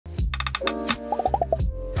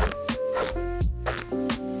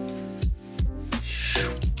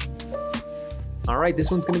All right,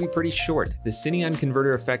 this one's gonna be pretty short. The Cineon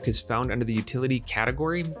Converter effect is found under the utility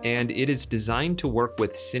category, and it is designed to work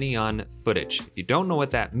with Cineon footage. If you don't know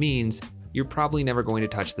what that means, you're probably never going to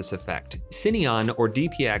touch this effect. Cineon or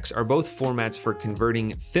DPX are both formats for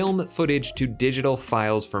converting film footage to digital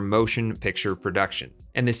files for motion picture production.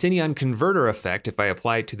 And the Cineon Converter effect, if I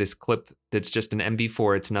apply it to this clip that's just an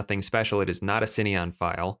MB4, it's nothing special, it is not a Cineon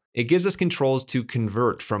file. It gives us controls to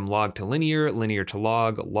convert from log to linear, linear to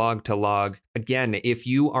log to log. Again, if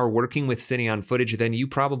you are working with Cineon footage, then you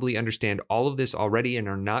probably understand all of this already and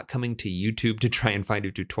are not coming to YouTube to try and find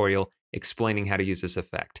a tutorial explaining how to use this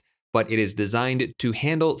effect. But it is designed to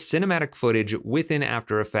handle cinematic footage within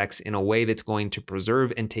After Effects in a way that's going to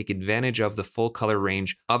preserve and take advantage of the full color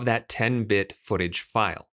range of that 10-bit footage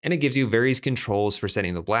file. And it gives you various controls for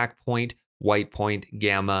setting the black point, white point,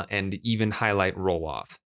 gamma, and even highlight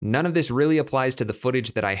roll-off. None of this really applies to the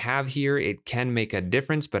footage that I have here. It can make a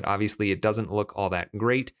difference, but obviously it doesn't look all that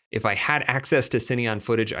great. If I had access to Cineon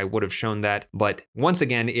footage, I would have shown that. But once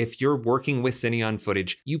again, if you're working with Cineon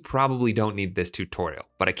footage, you probably don't need this tutorial.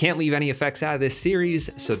 But I can't leave any effects out of this series,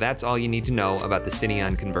 so that's all you need to know about the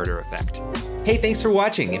Cineon Converter effect. Hey, thanks for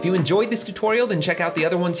watching. If you enjoyed this tutorial, then check out the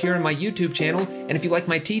other ones here on my YouTube channel. And if you like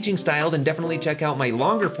my teaching style, then definitely check out my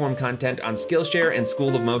longer form content on Skillshare and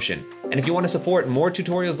School of Motion. And if you want to support more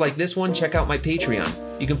tutorials like this one, check out my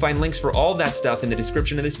Patreon. You can find links for all of that stuff in the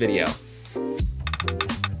description of this video.